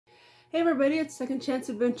Hey everybody, it's Second Chance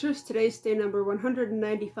Adventures. Today's day number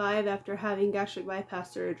 195 after having gastric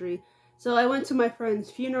bypass surgery. So I went to my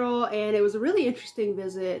friend's funeral and it was a really interesting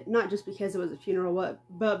visit, not just because it was a funeral,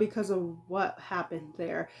 but because of what happened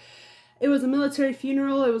there. It was a military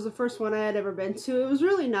funeral. It was the first one I had ever been to. It was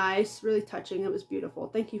really nice, really touching. It was beautiful.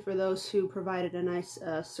 Thank you for those who provided a nice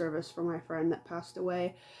service for my friend that passed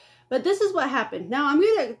away. But this is what happened. Now, I'm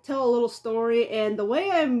going to tell a little story, and the way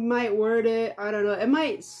I might word it, I don't know, it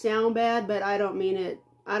might sound bad, but I don't mean it,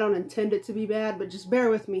 I don't intend it to be bad, but just bear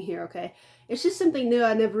with me here, okay? It's just something new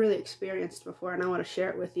I never really experienced before, and I want to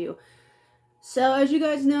share it with you. So, as you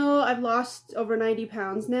guys know, I've lost over 90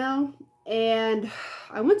 pounds now, and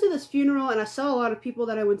I went to this funeral, and I saw a lot of people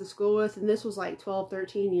that I went to school with, and this was like 12,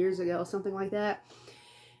 13 years ago, something like that.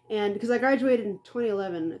 And because I graduated in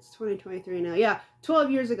 2011, it's 2023 now. Yeah,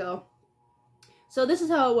 12 years ago. So this is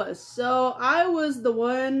how it was. So I was the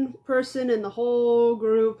one person in the whole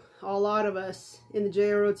group, a lot of us in the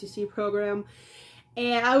JROTC program.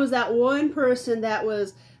 And I was that one person that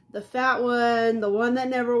was the fat one, the one that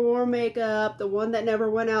never wore makeup, the one that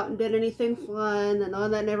never went out and did anything fun, the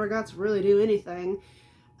one that never got to really do anything.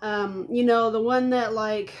 You know, the one that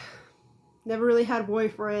like never really had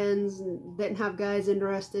boyfriends and didn't have guys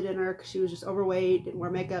interested in her because she was just overweight, didn't wear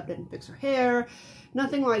makeup, didn't fix her hair,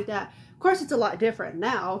 nothing like that. Of course, it's a lot different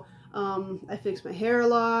now. I fix my hair a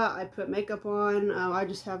lot. I put makeup on. I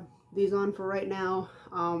just have these on for right now.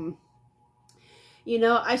 You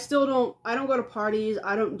know, I don't go to parties.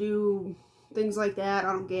 I don't do things like that.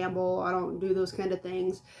 I don't gamble. I don't do those kind of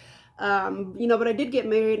things. You know, but I did get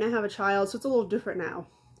married and I have a child, so it's a little different now.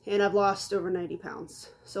 And I've lost over 90 pounds.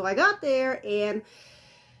 So I got there, and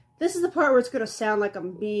this is the part where it's going to sound like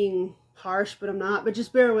I'm being harsh, but I'm not. But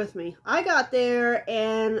just bear with me. I got there,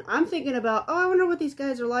 and I'm thinking about, oh, I wonder what these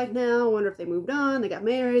guys are like now. I wonder if they moved on, they got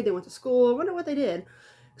married, they went to school. I wonder what they did.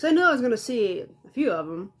 Because I know I was going to see a few of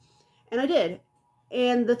them. And I did.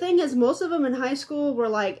 And the thing is, most of them in high school were,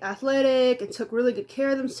 like, athletic and took really good care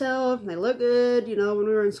of themselves. And they looked good, you know, when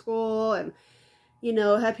we were in school. And you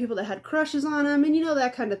know, had people that had crushes on them, and you know,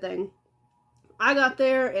 that kind of thing. I got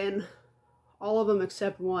there, and all of them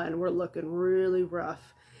except one were looking really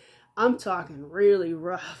rough. I'm talking really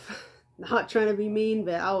rough. Not trying to be mean,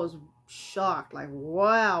 but I was shocked. Like,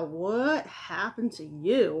 wow, what happened to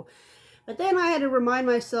you? But then I had to remind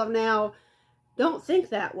myself now, don't think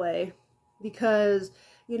that way. Because,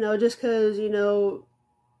 you know, just because, you know,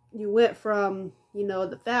 you went from, you know,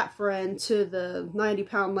 the fat friend to the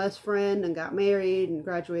 90-pound less friend and got married and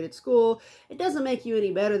graduated school, it doesn't make you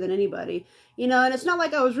any better than anybody. You know, and it's not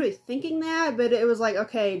like I was really thinking that, but it was like,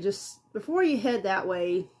 okay, just before you head that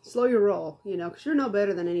way, slow your roll, you know, because you're no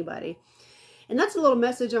better than anybody. And that's a little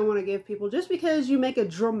message I want to give people. Just because you make a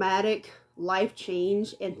dramatic life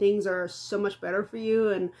change and things are so much better for you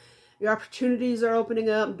and your opportunities are opening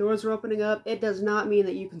up, doors are opening up, it does not mean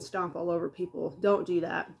that you can stomp all over people. Don't do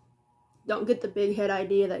that. Don't get the big head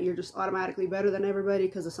idea that you're just automatically better than everybody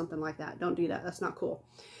because of something like that. Don't do that. That's not cool.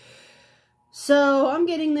 So I'm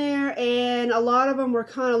getting there, and a lot of them were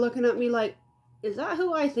kind of looking at me like, is that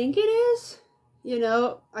who I think it is? You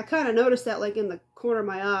know, I kind of noticed that like in the corner of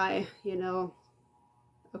my eye, you know.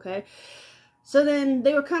 Okay. So then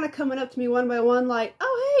they were kind of coming up to me one by one like,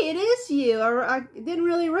 oh, hey, it is you. Or I didn't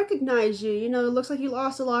really recognize you. You know, it looks like you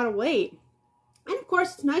lost a lot of weight. And of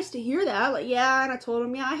course, it's nice to hear that. Like, yeah, and I told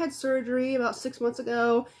him, yeah, I had surgery about 6 months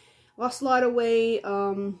ago. Lost a lot of weight.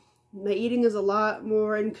 My eating is a lot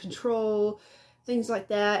more in control. Things like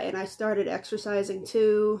that. And I started exercising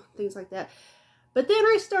too. Things like that. But then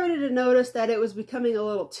I started to notice that it was becoming a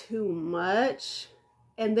little too much.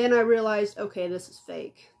 And then I realized, okay, this is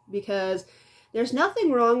fake. Because there's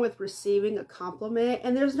nothing wrong with receiving a compliment.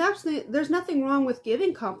 And there's nothing wrong with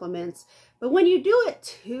giving compliments. But when you do it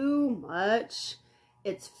too much,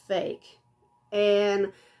 it's fake.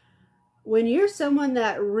 And when you're someone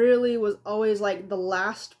that really was always like the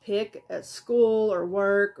last pick at school or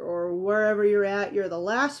work or wherever you're at, you're the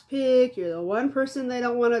last pick, you're the one person they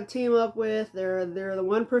don't want to team up with, they're the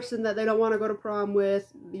one person that they don't want to go to prom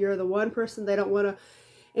with, you're the one person they don't want to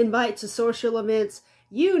invite to social events,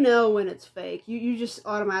 you know when it's fake. You just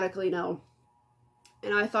automatically know.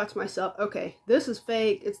 And I thought to myself, okay, this is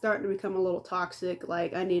fake. It's starting to become a little toxic.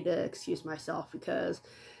 Like, I need to excuse myself because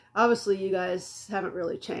obviously you guys haven't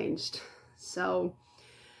really changed. So,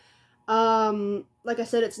 like I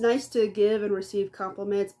said, it's nice to give and receive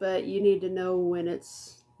compliments, but you need to know when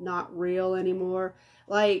it's not real anymore.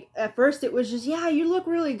 Like, at first it was just, yeah, you look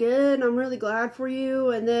really good, and I'm really glad for you.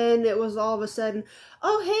 And then it was all of a sudden,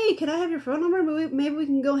 oh, hey, can I have your phone number? Maybe we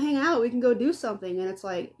can go hang out. We can go do something. And it's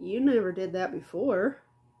like, you never did that before.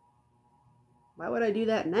 Why would I do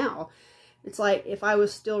that now? It's like, if I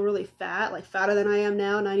was still really fat, like fatter than I am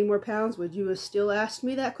now, 90 more pounds, would you have still asked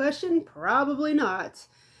me that question? Probably not.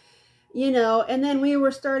 You know, and then we were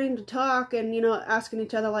starting to talk and, you know, asking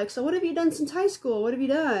each other, like, so what have you done since high school? What have you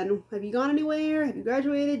done? Have you gone anywhere? Have you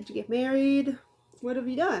graduated? Did you get married? What have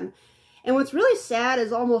you done? And what's really sad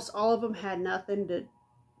is almost all of them had nothing to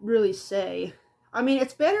really say. I mean,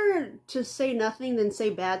 it's better to say nothing than say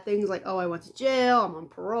bad things like, oh, I went to jail, I'm on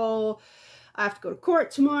parole, I have to go to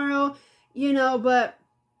court tomorrow, you know, but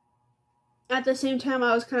at the same time,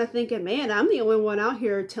 I was kind of thinking, man, I'm the only one out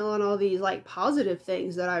here telling all these, like, positive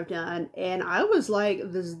things that I've done. And I was, like,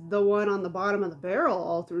 the one on the bottom of the barrel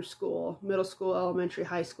all through school. Middle school, elementary,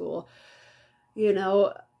 high school. You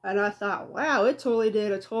know, and I thought, wow, it totally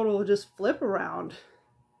did a total just flip around.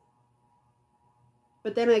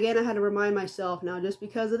 But then again, I had to remind myself, now, just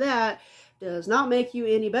because of that does not make you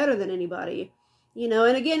any better than anybody. You know,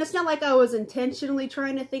 and again, it's not like I was intentionally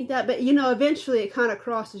trying to think that, but, you know, eventually it kind of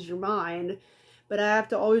crosses your mind. But I have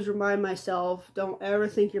to always remind myself, don't ever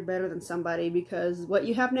think you're better than somebody, because what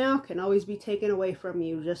you have now can always be taken away from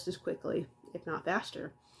you just as quickly, if not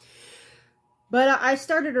faster. But I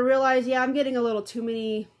started to realize, yeah, I'm getting a little too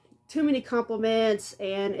many compliments,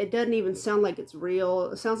 and it doesn't even sound like it's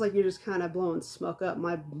real. It sounds like you're just kind of blowing smoke up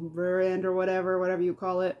my rear end or whatever you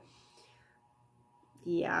call it.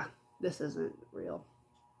 Yeah. This isn't real.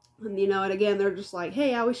 And, you know, and again, they're just like, hey,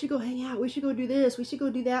 yeah, we should go hang out. We should go do this. We should go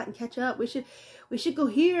do that and catch up. We should go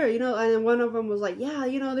here, you know. And one of them was like, yeah,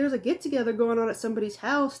 you know, there's a get together going on at somebody's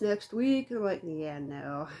house next week. And I'm like, yeah,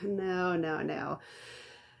 no.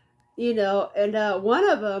 You know, and one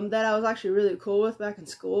of them that I was actually really cool with back in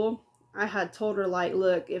school, I had told her, like,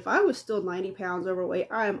 look, if I was still 90 pounds overweight,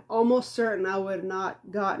 I am almost certain I would have not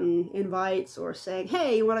gotten invites or saying,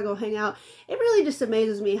 hey, you want to go hang out? It really just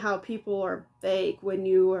amazes me how people are fake when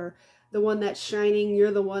you are the one that's shining,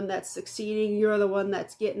 you're the one that's succeeding, you're the one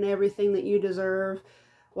that's getting everything that you deserve,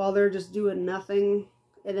 while they're just doing nothing.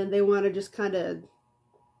 And then they want to just kind of,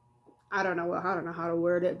 I don't know how to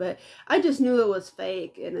word it, but I just knew it was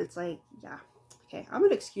fake. And it's like, yeah, okay, I'm going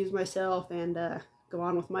to excuse myself and, go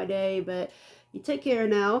on with my day, but you take care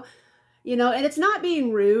now, you know. And it's not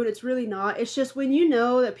being rude, it's really not. It's just when you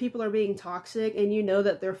know that people are being toxic and you know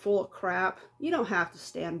that they're full of crap, you don't have to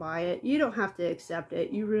stand by it, you don't have to accept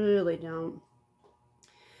it, you really don't,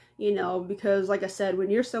 you know. Because like I said, when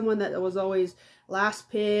you're someone that was always last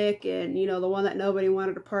pick and, you know, the one that nobody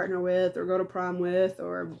wanted to partner with or go to prom with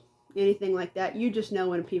or anything like that, you just know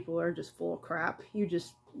when people are just full of crap. You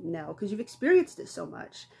just know, because you've experienced it so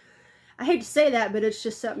much. I hate to say that, but it's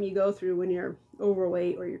just something you go through when you're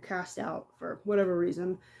overweight or you're cast out for whatever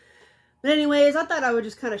reason. But anyways, I thought I would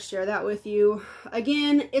just kind of share that with you.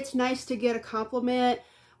 Again, it's nice to get a compliment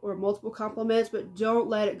or multiple compliments, but don't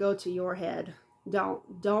let it go to your head.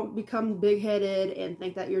 Don't become big-headed and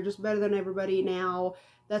think that you're just better than everybody now.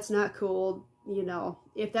 That's not cool. You know,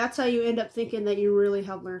 if that's how you end up thinking, that you really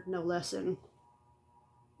have learned no lesson.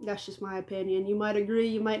 That's just my opinion. You might agree,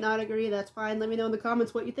 you might not agree. That's fine. Let me know in the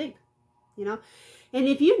comments what you think. You know, and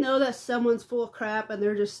if you know that someone's full of crap and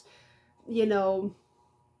they're just, you know,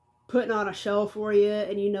 putting on a show for you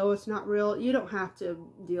and you know it's not real, you don't have to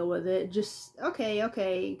deal with it. Just,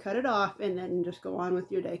 okay, cut it off and then just go on with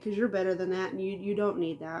your day, because you're better than that and you don't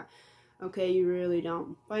need that. Okay, you really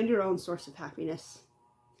don't. Find your own source of happiness.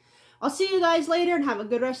 I'll see you guys later and have a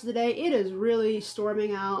good rest of the day. It is really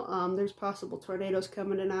storming out. There's possible tornadoes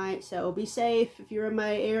coming tonight, so be safe if you're in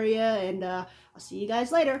my area, and I'll see you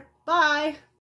guys later. Bye!